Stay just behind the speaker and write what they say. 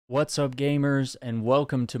What's up, gamers, and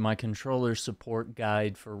welcome to my controller support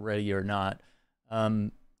guide for Ready or Not.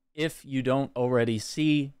 If you don't already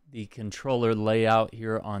see the controller layout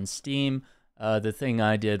here on Steam, the thing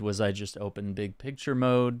I did was I just opened big picture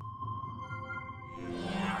mode,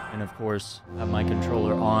 and of course have my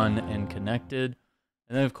controller on and connected.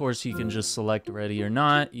 And then of course you can just select Ready or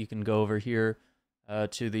Not. You can go over here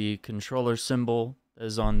to the controller symbol that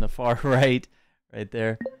is on the far right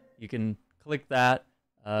there. You can click that.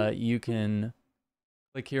 You can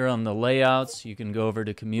click here on the layouts. You can go over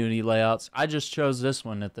to community layouts. I just chose this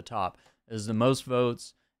one at the top. It has the most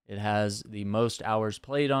votes. It has the most hours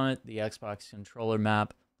played on it. The Xbox controller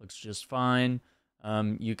map looks just fine.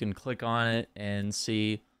 You can click on it and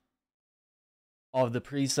see all of the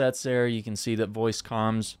presets there. You can see that voice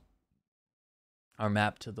comms are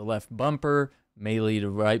mapped to the left bumper, melee to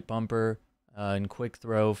right bumper, and quick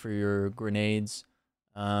throw for your grenades.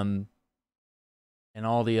 And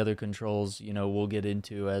all the other controls, you know, we'll get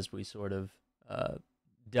into as we sort of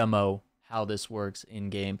demo how this works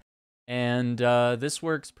in-game. And this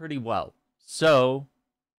works pretty well. So,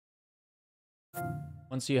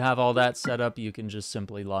 once you have all that set up, you can just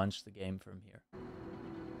simply launch the game from here.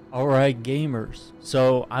 Alright, gamers.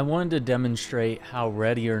 So, I wanted to demonstrate how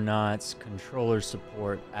Ready or Not's controller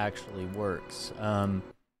support actually works. And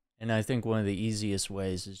I think one of the easiest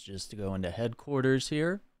ways is just to go into headquarters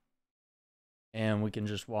here. And we can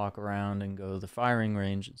just walk around and go to the firing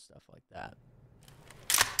range and stuff like that.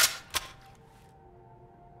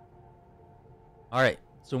 Alright,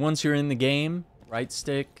 so once you're in the game, right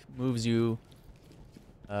stick moves you,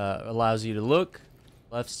 allows you to look.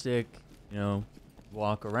 Left stick, you know,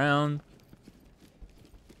 walk around.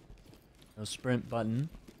 No sprint button.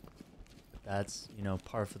 That's, you know,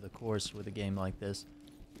 par for the course with a game like this.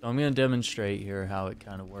 So I'm going to demonstrate here how it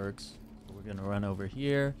kind of works. So we're going to run over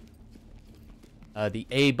here. The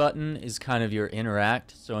A button is kind of your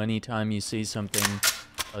interact, so anytime you see something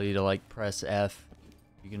tell you to like press F,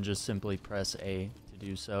 you can just simply press A to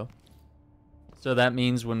do so. So that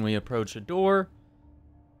means when we approach a door,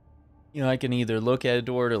 you know, I can either look at a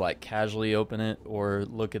door to like casually open it, or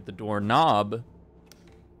look at the door knob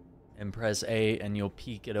and press A and you'll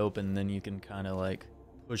peek it open, then you can kind of like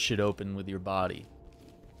push it open with your body.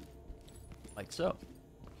 Like so.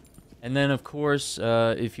 And then of course,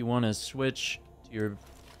 if you want to switch your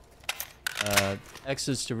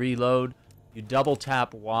X's to reload, you double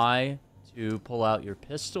tap Y to pull out your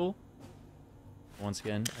pistol. Once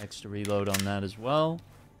again, X to reload on that as well.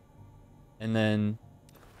 And then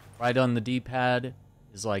right on the D-pad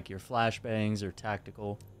is like your flashbangs or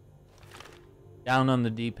tactical. Down on the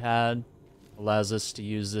D-pad allows us to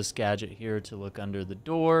use this gadget here to look under the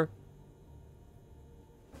door.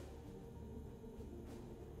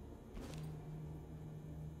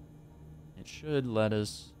 It should let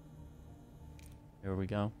us, there we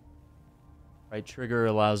go. Right trigger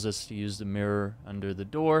allows us to use the mirror under the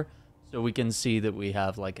door, so we can see that we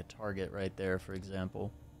have like a target right there, for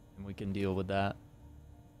example, and we can deal with that.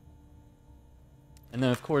 And then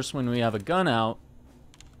of course when we have a gun out,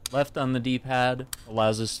 left on the D-pad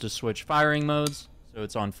allows us to switch firing modes, so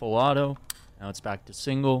it's on full auto, now it's back to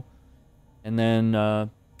single. And then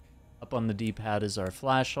up on the D-pad is our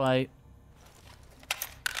flashlight.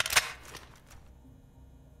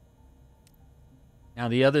 Now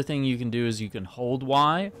the other thing you can do is you can hold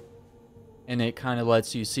Y, and it kind of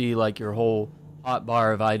lets you see like your whole hot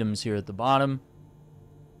bar of items here at the bottom.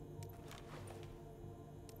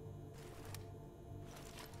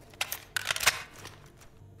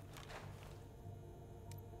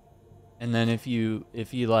 And then if you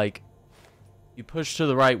like, you push to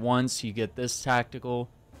the right once, you get this tactical.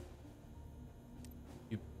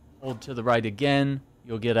 You hold to the right again,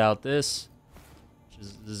 you'll get out this, which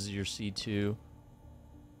is, this is your C2.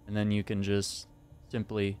 And then you can just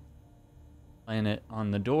simply plant it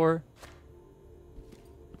on the door.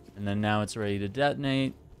 And then now it's ready to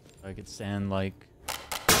detonate. So I could stand like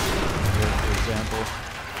here, for example.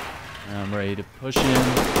 And I'm ready to push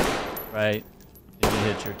in, right? Maybe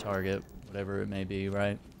hit your target, whatever it may be,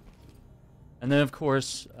 right? And then of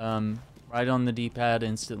course, right on the D-pad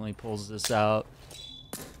instantly pulls this out.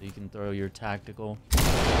 So you can throw your tactical,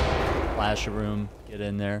 flash a room, get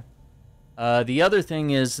in there. The other thing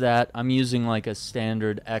is that I'm using like a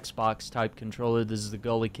standard Xbox type controller. This is the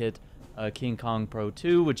Gulikit King Kong Pro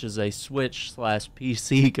 2, which is a Switch /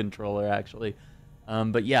 PC controller actually.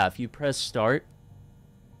 But yeah, if you press start,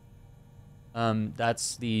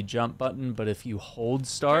 that's the jump button, but if you hold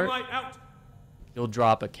start, you'll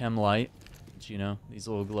drop a chem light, which, you know, these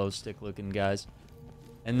little glow stick looking guys.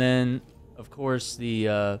 And then of course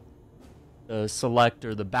the select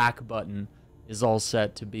or the back button is all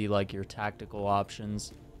set to be like your tactical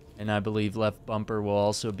options. And I believe left bumper will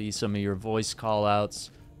also be some of your voice callouts,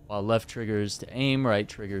 while left triggers to aim, right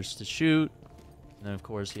triggers to shoot. And then of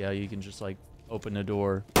course, yeah, you can just like open the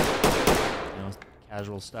door, you know,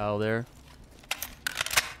 casual style there.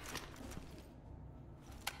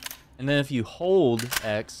 And then if you hold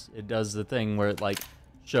X, it does the thing where it like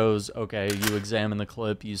shows, okay, you examine the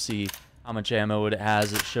clip, you see how much ammo it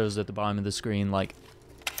has. It shows at the bottom of the screen like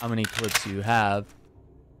how many clips you have.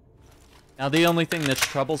 Now the only thing that's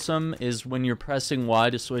troublesome is when you're pressing Y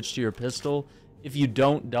to switch to your pistol, if you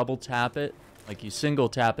don't double tap it, like you single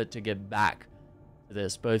tap it to get back to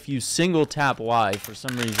this, but if you single tap Y, for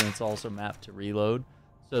some reason it's also mapped to reload,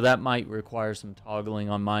 so that might require some toggling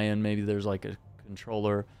on my end. Maybe there's like a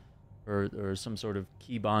controller or some sort of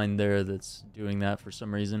keybind there that's doing that for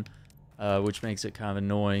some reason, which makes it kind of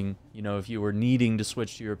annoying. You know, if you were needing to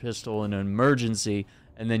switch to your pistol in an emergency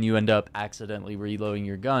and then you end up accidentally reloading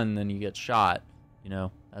your gun, then you get shot, you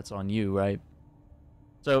know, that's on you, right?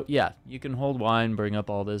 So yeah, you can hold Y and bring up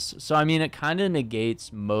all this. So I mean, it kind of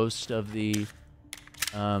negates most of the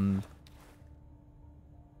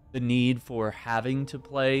need for having to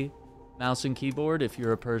play mouse and keyboard if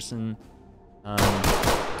you're a person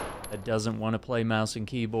that doesn't want to play mouse and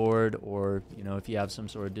keyboard, or you know, if you have some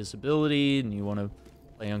sort of disability and you want to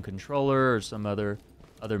play on controller or some other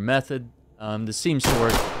method. This seems to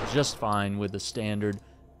work just fine with the standard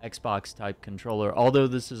Xbox type controller. Although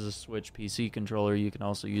this is a Switch PC controller, you can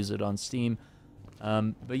also use it on Steam.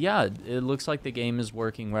 But yeah, it looks like the game is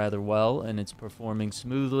working rather well and it's performing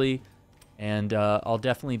smoothly. And I'll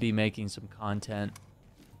definitely be making some content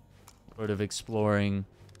sort of exploring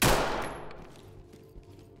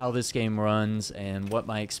how this game runs and what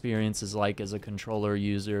my experience is like as a controller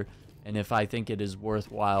user, and if I think it is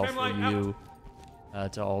worthwhile for you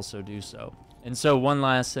to also do so. And so one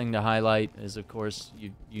last thing to highlight is, of course,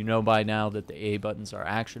 you know by now that the A buttons are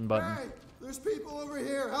action buttons. Hey, there's people over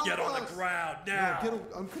here. Help Get on us. the ground now. No,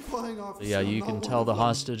 I'm complying, officer. So yeah, you can tell the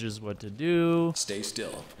hostages what to do. Stay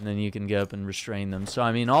still. And then you can get up and restrain them. So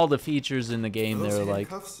I mean, all the features in the game, they're like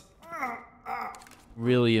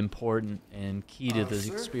really important and key to this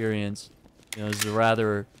experience. You know, it's a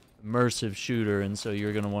rather immersive shooter, and so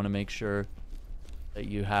you're going to want to make sure that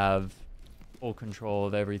you have full control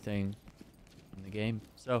of everything in the game.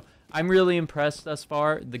 So I'm really impressed thus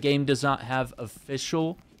far. The game does not have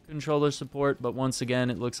official controller support, but once again,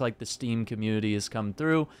 it looks like the Steam community has come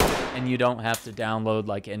through, and you don't have to download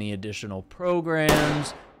like any additional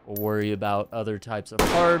programs or worry about other types of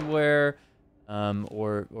hardware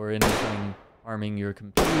or anything harming your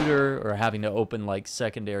computer, or having to open like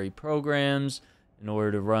secondary programs in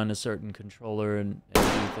order to run a certain controller and do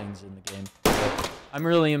things in the game. So I'm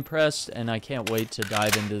really impressed, and I can't wait to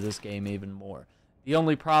dive into this game even more. The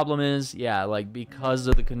only problem is, yeah, like because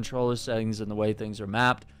of the controller settings and the way things are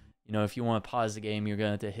mapped, you know, if you want to pause the game, you're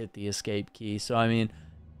going to have to hit the escape key. So, I mean,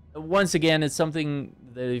 once again, it's something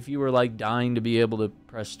that if you were like dying to be able to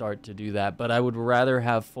press start to do that, but I would rather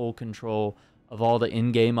have full control of all the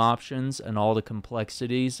in-game options and all the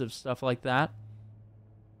complexities of stuff like that,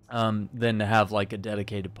 than to have like a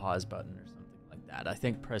dedicated pause button or something like that. I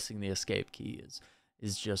think pressing the escape key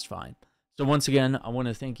is just fine. So once again, I want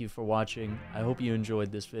to thank you for watching. I hope you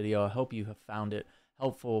enjoyed this video. I hope you have found it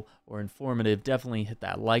helpful or informative. Definitely hit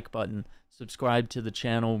that like button, subscribe to the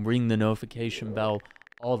channel, ring the notification bell,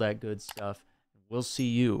 all that good stuff. We'll see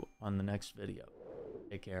you on the next video.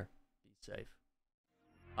 Take care. Be safe.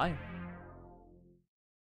 Bye.